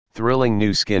Thrilling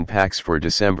new skin packs for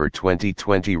December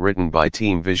 2020 written by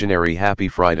Team Visionary. Happy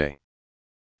Friday.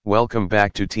 Welcome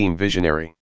back to Team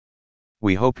Visionary.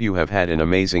 We hope you have had an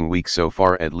amazing week so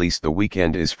far. At least the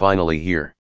weekend is finally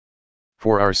here.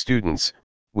 For our students,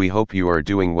 we hope you are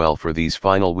doing well for these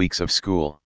final weeks of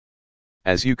school.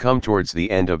 As you come towards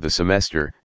the end of the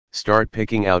semester, start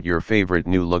picking out your favorite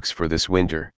new looks for this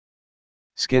winter.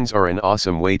 Skins are an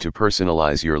awesome way to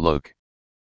personalize your look.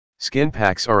 Skin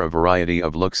packs are a variety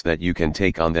of looks that you can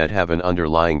take on that have an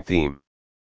underlying theme.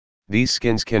 These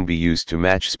skins can be used to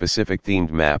match specific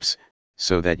themed maps,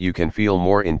 so that you can feel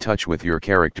more in touch with your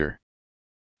character.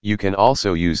 You can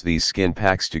also use these skin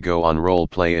packs to go on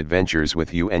role-play adventures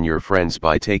with you and your friends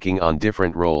by taking on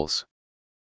different roles.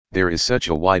 There is such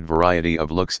a wide variety of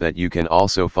looks that you can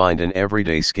also find an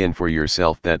everyday skin for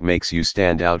yourself that makes you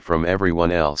stand out from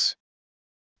everyone else.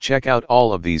 Check out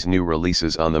all of these new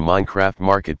releases on the Minecraft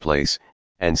Marketplace,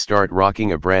 and start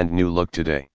rocking a brand new look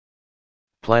today.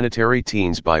 Planetary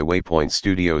Teens by Waypoint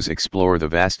Studios explore the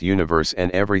vast universe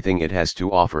and everything it has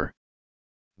to offer.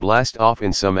 Blast off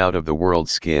in some out-of-the-world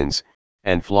skins,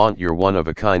 and flaunt your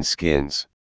one-of-a-kind skins.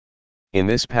 In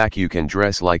this pack you can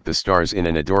dress like the stars in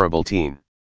an adorable teen.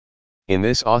 In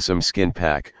this awesome skin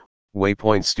pack,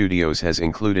 Waypoint Studios has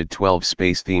included 12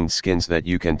 space-themed skins that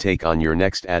you can take on your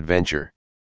next adventure.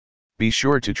 Be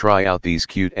sure to try out these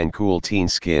cute and cool teen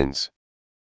skins.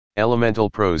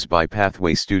 Elemental Pros by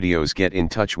Pathway Studios. Get in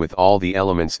touch with all the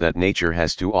elements that nature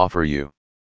has to offer you.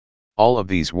 All of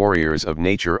these warriors of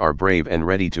nature are brave and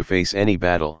ready to face any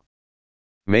battle.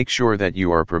 Make sure that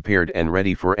you are prepared and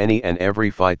ready for any and every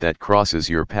fight that crosses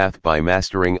your path by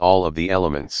mastering all of the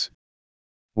elements.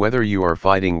 Whether you are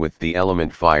fighting with the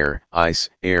element fire,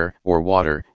 ice, air, or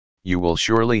water, you will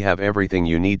surely have everything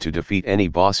you need to defeat any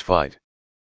boss fight.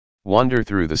 Wander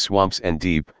through the swamps and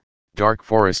deep, dark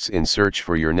forests in search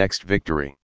for your next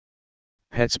victory.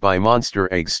 Pets by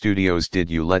Monster Egg Studios.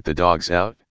 Did you let the dogs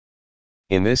out?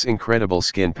 In this incredible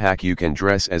skin pack you can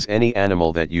dress as any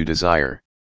animal that you desire.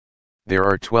 There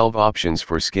are 12 options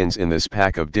for skins in this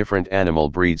pack of different animal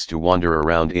breeds to wander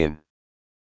around in.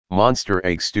 Monster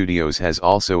Egg Studios has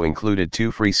also included 2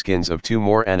 free skins of 2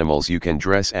 more animals you can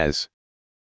dress as.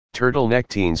 Turtleneck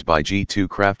Teens by G2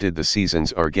 Crafted. The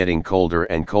seasons are getting colder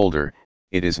and colder,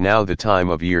 it is now the time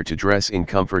of year to dress in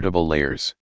comfortable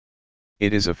layers.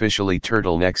 It is officially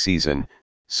turtleneck season,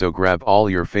 so grab all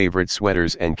your favorite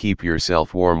sweaters and keep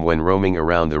yourself warm when roaming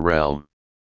around the realm.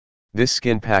 This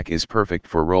skin pack is perfect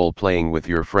for role-playing with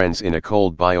your friends in a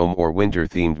cold biome or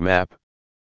winter-themed map.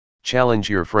 Challenge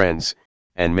your friends,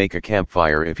 and make a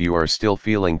campfire if you are still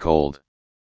feeling cold.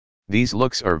 These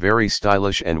looks are very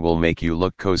stylish and will make you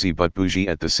look cozy but bougie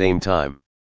at the same time.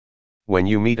 When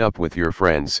you meet up with your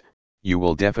friends, you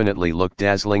will definitely look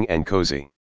dazzling and cozy.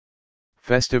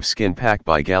 Festive Skin Pack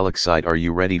by Galaxide. Are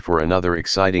you ready for another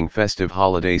exciting festive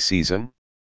holiday season?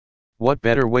 What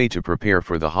better way to prepare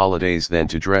for the holidays than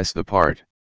to dress the part?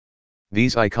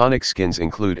 These iconic skins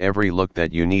include every look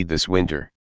that you need this winter.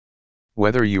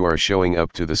 Whether you are showing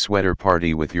up to the sweater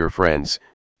party with your friends,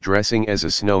 dressing as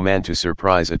a snowman to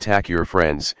surprise attack your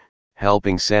friends,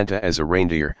 helping Santa as a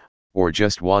reindeer, or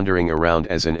just wandering around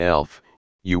as an elf,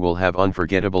 you will have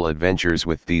unforgettable adventures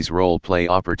with these role-play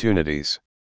opportunities.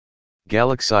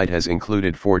 Galaxide has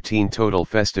included 14 total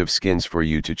festive skins for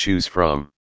you to choose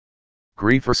from.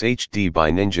 Griefers HD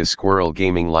by Ninja Squirrel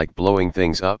Gaming. Like blowing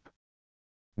things up?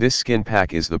 This skin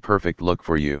pack is the perfect look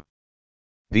for you.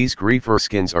 These Griefer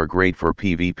skins are great for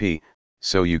PvP,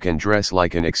 so you can dress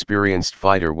like an experienced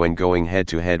fighter when going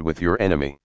head-to-head with your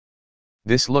enemy.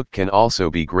 This look can also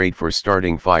be great for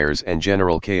starting fires and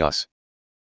general chaos.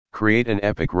 Create an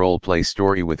epic role-play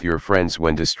story with your friends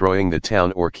when destroying the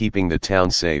town or keeping the town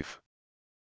safe.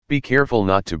 Be careful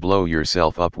not to blow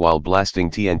yourself up while blasting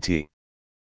TNT.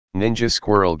 Ninja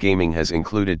Squirrel Gaming has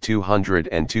included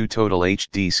 202 total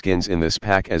HD skins in this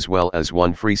pack as well as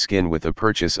 1 free skin with the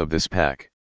purchase of this pack.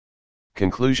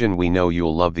 Conclusion: we know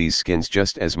you'll love these skins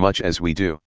just as much as we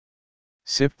do.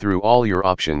 Sift through all your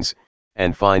options,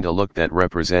 and find a look that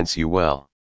represents you well.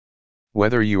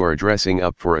 Whether you are dressing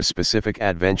up for a specific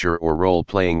adventure or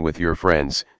role-playing with your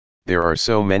friends, there are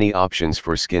so many options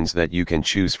for skins that you can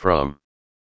choose from.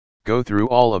 Go through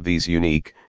all of these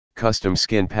unique, custom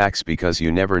skin packs because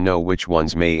you never know which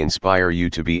ones may inspire you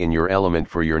to be in your element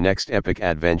for your next epic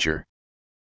adventure.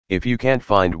 If you can't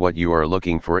find what you are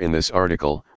looking for in this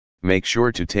article, make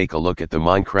sure to take a look at the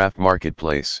Minecraft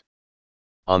Marketplace.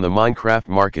 On the Minecraft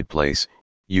Marketplace,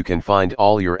 you can find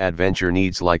all your adventure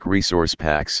needs like resource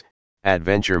packs,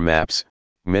 adventure maps,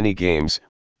 mini games,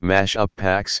 mash-up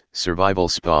packs, survival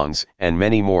spawns, and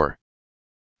many more.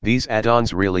 These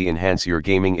add-ons really enhance your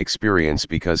gaming experience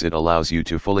because it allows you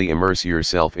to fully immerse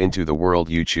yourself into the world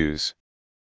you choose.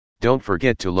 Don't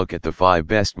forget to look at the 5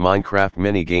 best Minecraft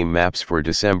minigame maps for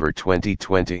December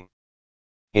 2020.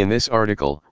 In this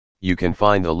article, you can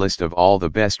find the list of all the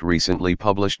best recently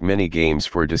published minigames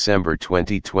for December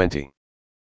 2020.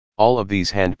 All of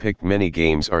these hand-picked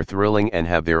minigames are thrilling and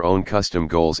have their own custom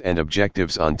goals and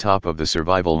objectives on top of the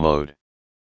survival mode.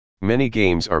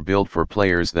 Minigames are built for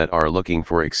players that are looking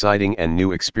for exciting and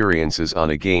new experiences on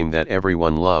a game that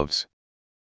everyone loves.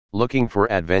 Looking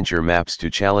for adventure maps to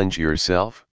challenge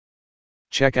yourself?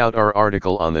 Check out our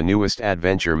article on the newest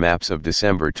adventure maps of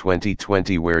December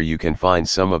 2020 where you can find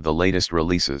some of the latest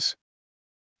releases.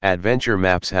 Adventure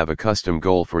maps have a custom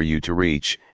goal for you to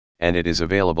reach, and it is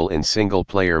available in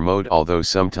single-player mode, although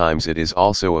sometimes it is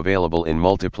also available in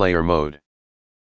multiplayer mode.